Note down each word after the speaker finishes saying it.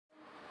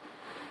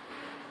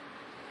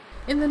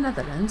In the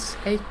Netherlands,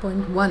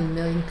 8.1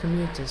 million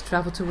commuters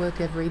travel to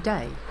work every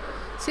day.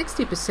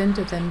 60%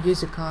 of them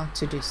use a car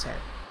to do so.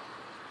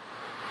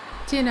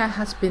 TNO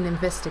has been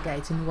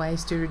investigating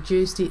ways to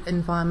reduce the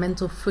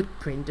environmental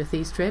footprint of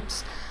these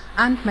trips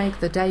and make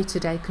the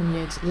day-to-day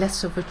commute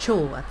less of a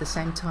chore at the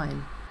same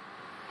time.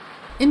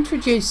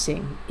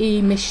 Introducing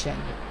eMission,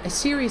 a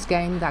serious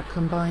game that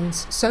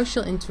combines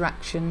social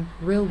interaction,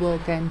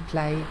 real-world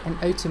gameplay and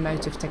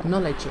automotive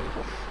technology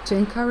to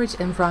encourage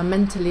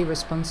environmentally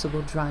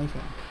responsible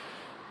driving.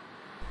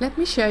 Let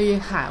me show you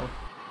how.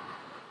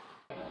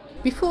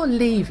 Before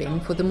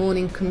leaving for the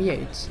morning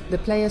commute, the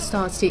player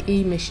starts the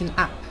eMission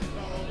app.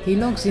 He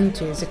logs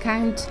into his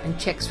account and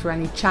checks for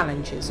any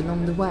challenges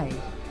along the way.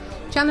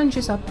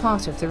 Challenges are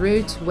part of the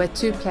route where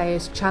two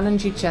players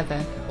challenge each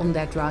other on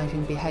their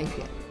driving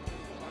behavior.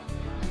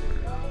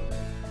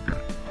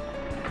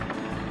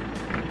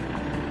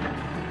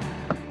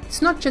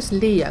 It's not just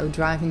Leo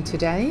driving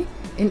today.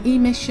 In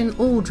eMission,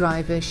 all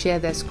drivers share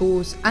their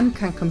scores and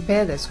can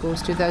compare their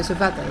scores to those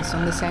of others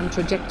on the same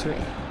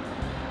trajectory.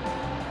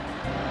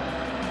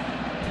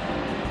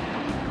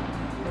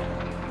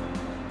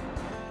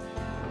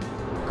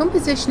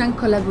 Composition and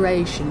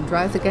collaboration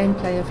drive the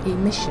gameplay of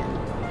eMission,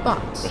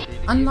 but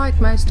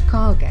unlike most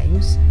car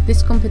games,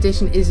 this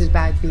competition isn't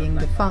about being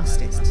the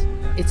fastest.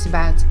 It's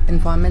about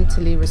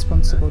environmentally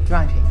responsible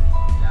driving.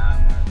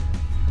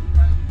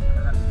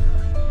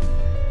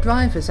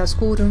 Drivers are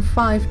scored on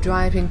 5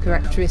 driving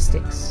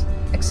characteristics: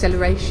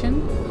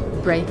 acceleration,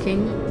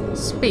 braking,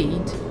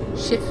 speed,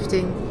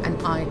 shifting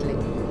and idling.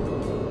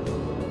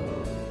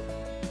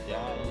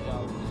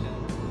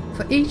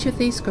 For each of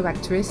these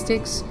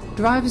characteristics,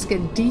 drivers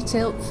get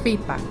detailed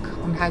feedback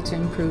on how to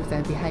improve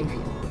their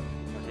behavior.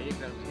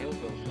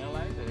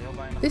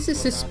 This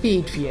is the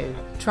speed view.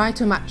 Try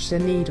to match the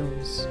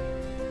needles.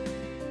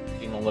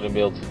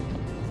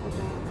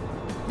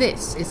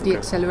 This is the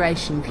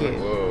acceleration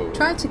view.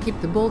 Try to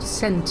keep the ball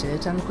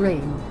centered and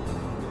green.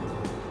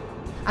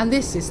 And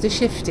this is the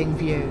shifting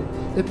view.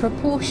 The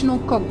proportional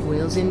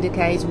cogwheels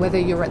indicate whether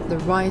you're at the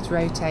right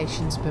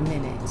rotations per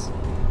minute.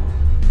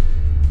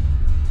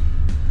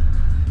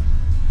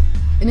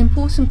 An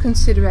important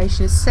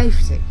consideration is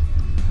safety.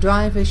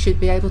 Drivers should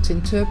be able to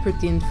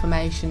interpret the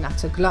information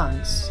at a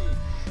glance.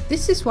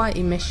 This is why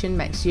eMission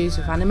makes use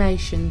of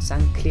animations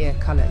and clear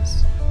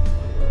colours.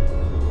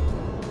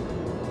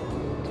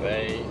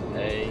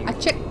 At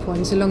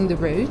checkpoints along the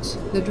route,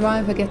 the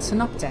driver gets an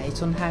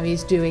update on how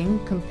he's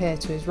doing compared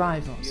to his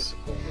rivals.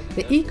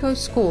 The Eco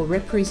score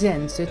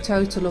represents the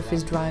total of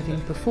his driving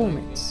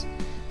performance.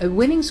 A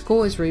winning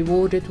score is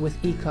rewarded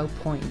with Eco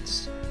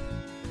points.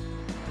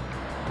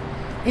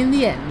 In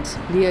the end,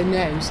 Leo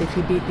knows if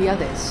he beat the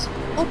others,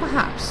 or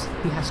perhaps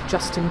he has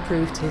just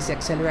improved his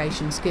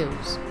acceleration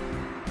skills.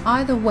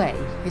 Either way,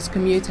 his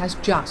commute has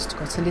just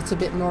got a little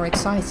bit more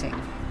exciting.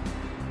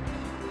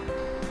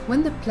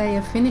 When the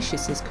player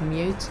finishes his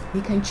commute,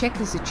 he can check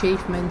his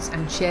achievements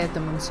and share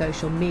them on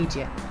social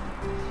media.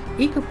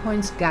 Eco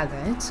points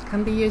gathered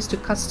can be used to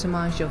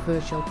customize your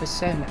virtual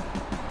persona.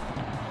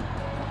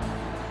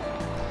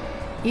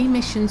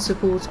 eMission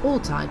supports all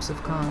types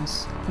of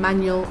cars,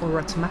 manual or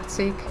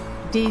automatic,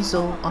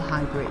 diesel or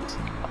hybrid.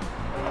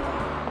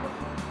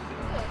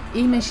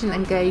 eMission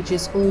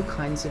engages all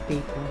kinds of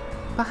people.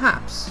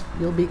 Perhaps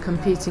you'll be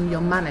competing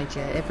your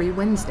manager every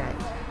Wednesday,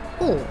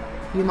 or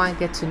you might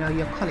get to know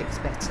your colleagues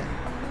better.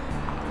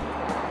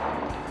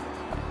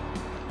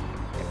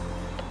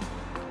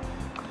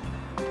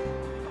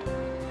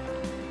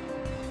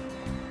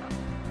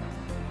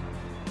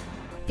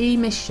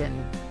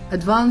 eMission.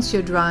 Advance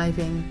your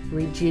driving,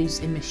 reduce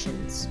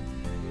emissions.